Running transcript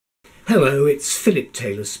Hello, it's Phillip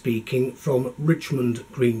Taylor speaking from Richmond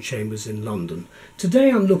Green Chambers in London.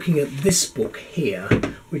 Today I'm looking at this book here,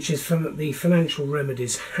 which is from the Financial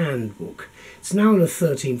Remedies Handbook. It's now in the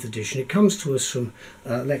 13th edition. It comes to us from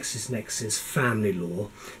LexisNexis Family Law,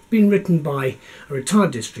 been written by a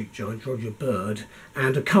retired district judge, Roger Bird,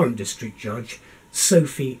 and a current district judge,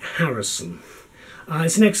 Sophie.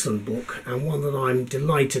 It's an excellent book and one that I'm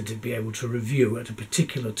delighted to be able to review at a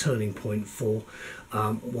particular turning point for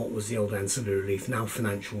what was the old ancillary relief, now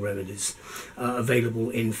financial remedies, available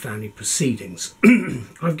in family proceedings.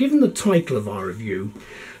 I've given the title of our review,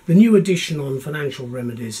 "The new edition on financial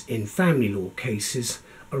remedies in family law cases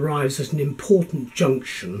arrives at an important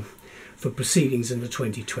junction for proceedings in the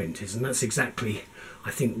 2020s, and that's exactly,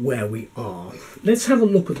 I think, where we are. Let's have a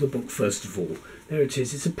look at the book first of all. There it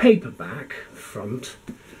is. It's a paperback front,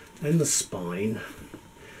 then the spine,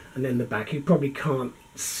 and then the back. You probably can't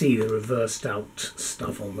see the reversed out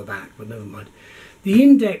stuff on the back, but never mind. The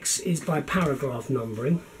index is by paragraph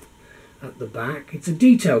numbering at the back. It's a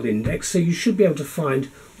detailed index, so you should be able to find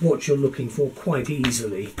what you're looking for quite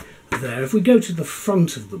easily there. If we go to the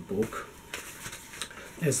front of the book,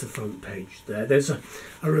 there's the front page there. There's a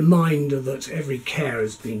reminder that every care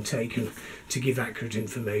has been taken to give accurate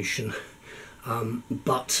information,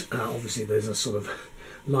 but obviously there's a sort of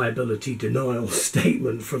liability denial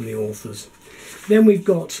statement from the authors. Then we've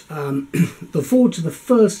got the foreword to the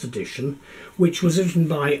first edition, which was written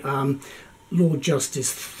by Lord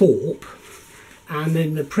Justice Thorpe, and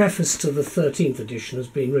then the preface to the 13th edition has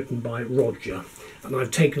been written by Roger, and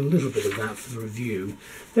I've taken a little bit of that for the review.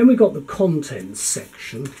 Then we've got the contents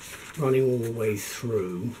section running all the way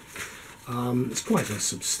through. It's quite a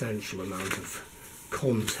substantial amount of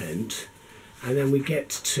content, and then we get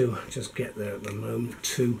to, just get there at the moment,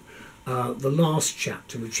 to the last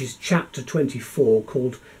chapter, which is chapter 24,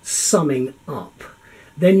 called Summing Up.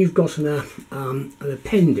 Then you've got an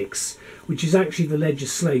appendix, which is actually the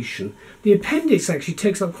legislation. The appendix actually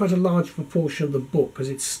takes up quite a large proportion of the book, because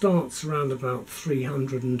it starts around about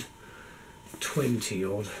 320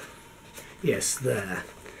 odd. Yes, there.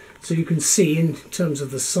 So you can see, in terms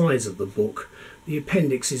of the size of the book, the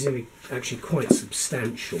appendix is actually quite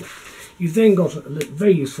substantial. You've then got a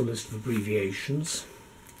very useful list of abbreviations,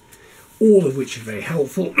 all of which are very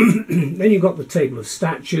helpful. Then you've got the table of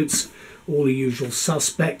statutes, all the usual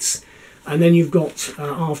suspects, and then you've got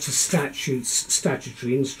after statutes,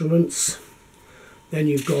 statutory instruments. Then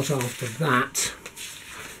you've got after that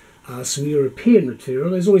some European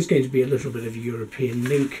material. There's always going to be a little bit of a European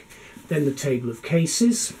link. Then the table of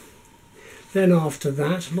cases. Then after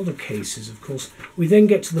that, a lot of cases of course, we then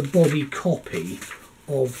get to the body copy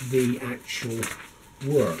of the actual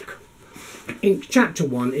work. In chapter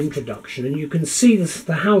 1, introduction, and you can see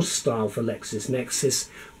the house style for LexisNexis,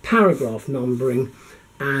 paragraph numbering,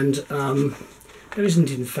 and there isn't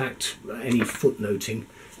in fact any footnoting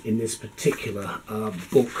in this particular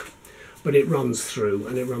book, but it runs through,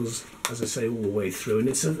 and it runs, as I say, all the way through, and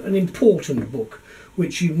it's an important book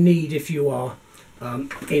which you need if you are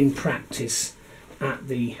in practice at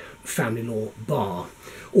the family law bar,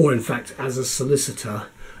 or in fact as a solicitor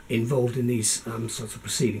involved in these sorts of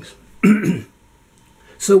proceedings.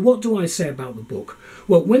 So what do I say about the book?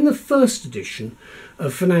 Well, when the first edition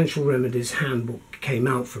of Financial Remedies Handbook came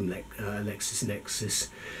out from LexisNexis,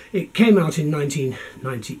 it came out in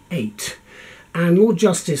 1998, and Lord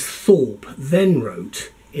Justice Thorpe then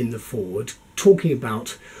wrote in the foreword, talking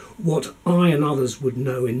about what I and others would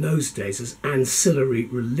know in those days as ancillary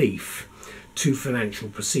relief to financial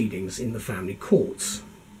proceedings in the family courts.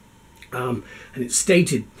 And it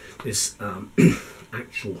stated this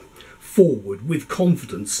actual foreword with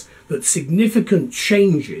confidence that significant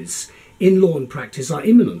changes in law and practice are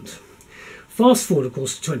imminent. Fast forward, of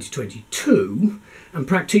course, to 2022, and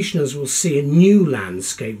practitioners will see a new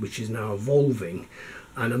landscape which is now evolving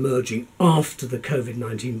and emerging after the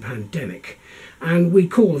COVID-19 pandemic. And we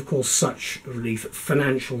call, of course, such relief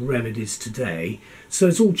financial remedies today, so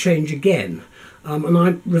it's all change again. And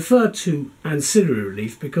I refer to ancillary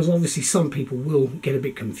relief because obviously some people will get a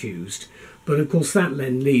bit confused, but of course that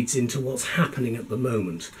then leads into what's happening at the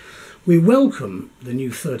moment. We welcome the new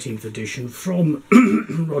 13th edition from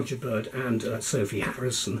Roger Bird and Sophie.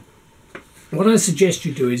 What I suggest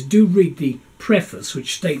you do is read the preface,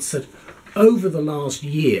 which states that over the last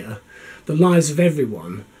year the lives of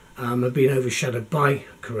everyone have been overshadowed by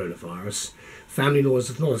coronavirus. Family lawyers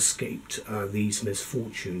have not escaped these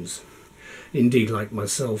misfortunes. Indeed, like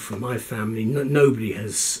myself and my family, nobody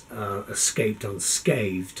has escaped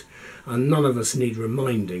unscathed, and none of us need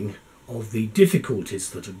reminding of the difficulties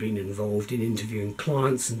that have been involved in interviewing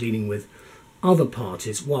clients and dealing with other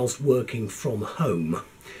parties whilst working from home.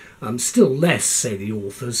 still less, say the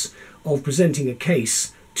authors, of presenting a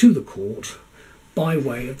case to the court by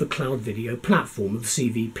way of the cloud video platform of the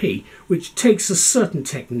CVP, which takes a certain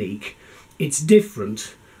technique. It's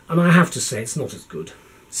different, and I have to say it's not as good.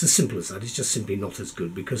 It's as simple as that. It's just simply not as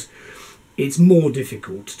good, because it's more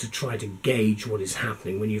difficult to try to gauge what is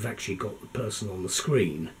happening when you've actually got the person on the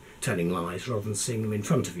screen telling lies rather than seeing them in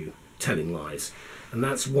front of you telling lies. And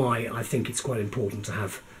that's why I think it's quite important to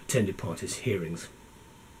have attended parties hearings.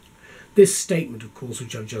 This statement, of course,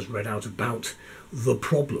 which I've just read out about the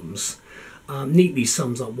problems, neatly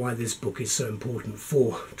sums up why this book is so important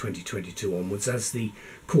for 2022 onwards, as the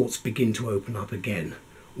courts begin to open up again,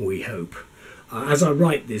 we hope. As I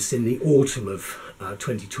write this in the autumn of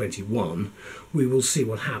 2021, we will see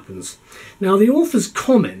what happens. Now, the authors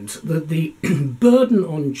comment that the burden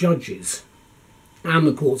on judges and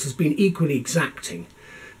the courts has been equally exacting.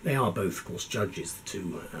 They are both, of course, judges, the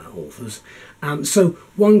two authors. So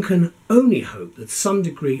one can only hope that some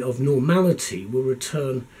degree of normality will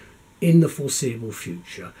return in the foreseeable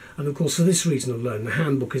future. And of course, for this reason alone, the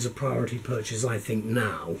handbook is a priority purchase, I think,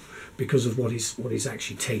 now, because of what is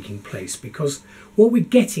actually taking place. Because what we're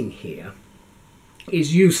getting here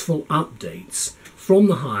is useful updates from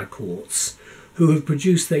the higher courts, who have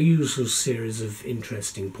produced their usual series of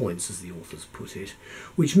interesting points, as the authors put it,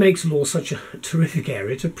 which makes law such a terrific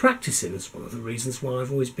area to practice in. It's one of the reasons why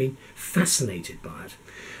I've always been fascinated by it.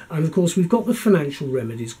 And of course, we've got the Financial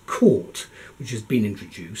Remedies Court, which has been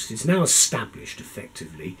introduced. It's now established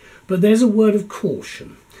effectively, but there's a word of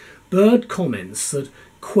caution. Bird comments that,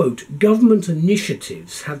 quote, government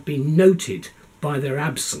initiatives have been noted by their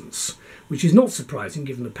absence, which is not surprising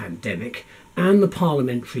given the pandemic and the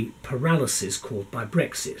parliamentary paralysis caused by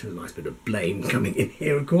Brexit. A nice bit of blame coming in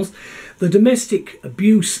here, of course. The Domestic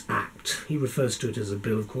Abuse Act, he refers to it as a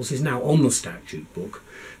bill, of course, is now on the statute book.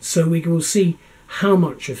 So we will see how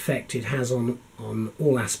much effect it has on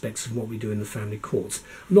all aspects of what we do in the family courts.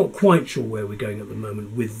 I'm not quite sure where we're going at the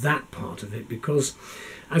moment with that part of it, because,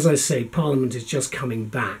 as I say, Parliament is just coming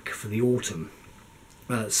back for the autumn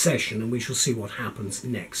session, and we shall see what happens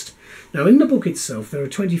next. Now, in the book itself, there are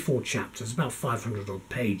 24 chapters, about 500 odd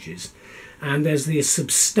pages, and there's the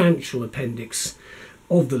substantial appendix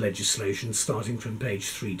of the legislation starting from page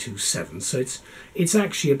 327. So it's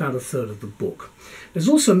actually about a third of the book. There's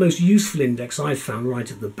also a most useful index I found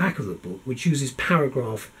right at the back of the book, which uses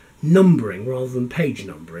paragraph numbering rather than page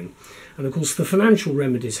numbering. And of course, the Financial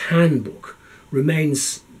Remedies Handbook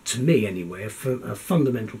remains, to me anyway, a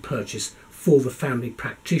fundamental purchase for the family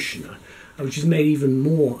practitioner, which is made even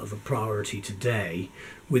more of a priority today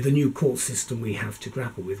with the new court system we have to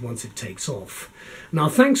grapple with once it takes off. Now,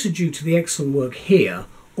 thanks are due to the excellent work here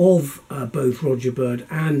of both Roger Bird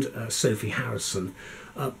and Sophie Harrison,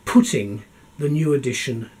 putting the new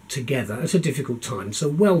edition together at a difficult time. So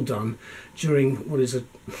well done during what is,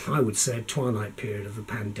 I would say, a twilight period of the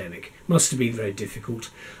pandemic. Must have been very difficult.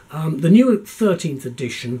 The new 13th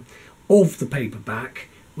edition of the paperback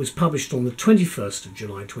was published on the 21st of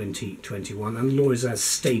July 2021, and law is as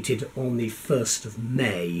stated on the 1st of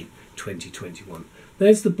May 2021.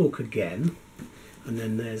 There's the book again, and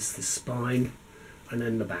then there's the spine, and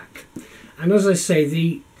then the back. And as I say,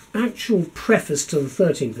 the actual preface to the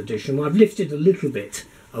 13th edition, I've lifted a little bit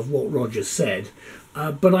of what Roger said,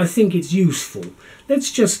 but I think it's useful. Let's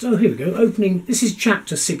just, oh, here we go, opening, this is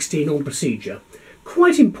chapter 16 on procedure.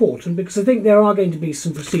 Quite important, because I think there are going to be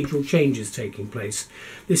some procedural changes taking place.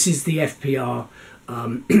 This is the FPR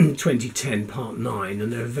 2010 Part 9,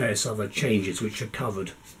 and there are various other changes which are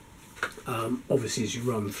covered, obviously, as you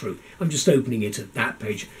run through. I'm just opening it at that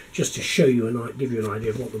page just to show you and give you an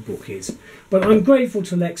idea of what the book is. But I'm grateful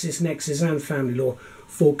to LexisNexis and Family Law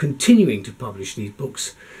for continuing to publish these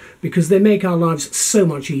books, because they make our lives so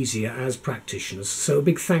much easier as practitioners. So a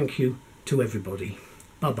big thank you to everybody.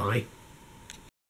 Bye-bye.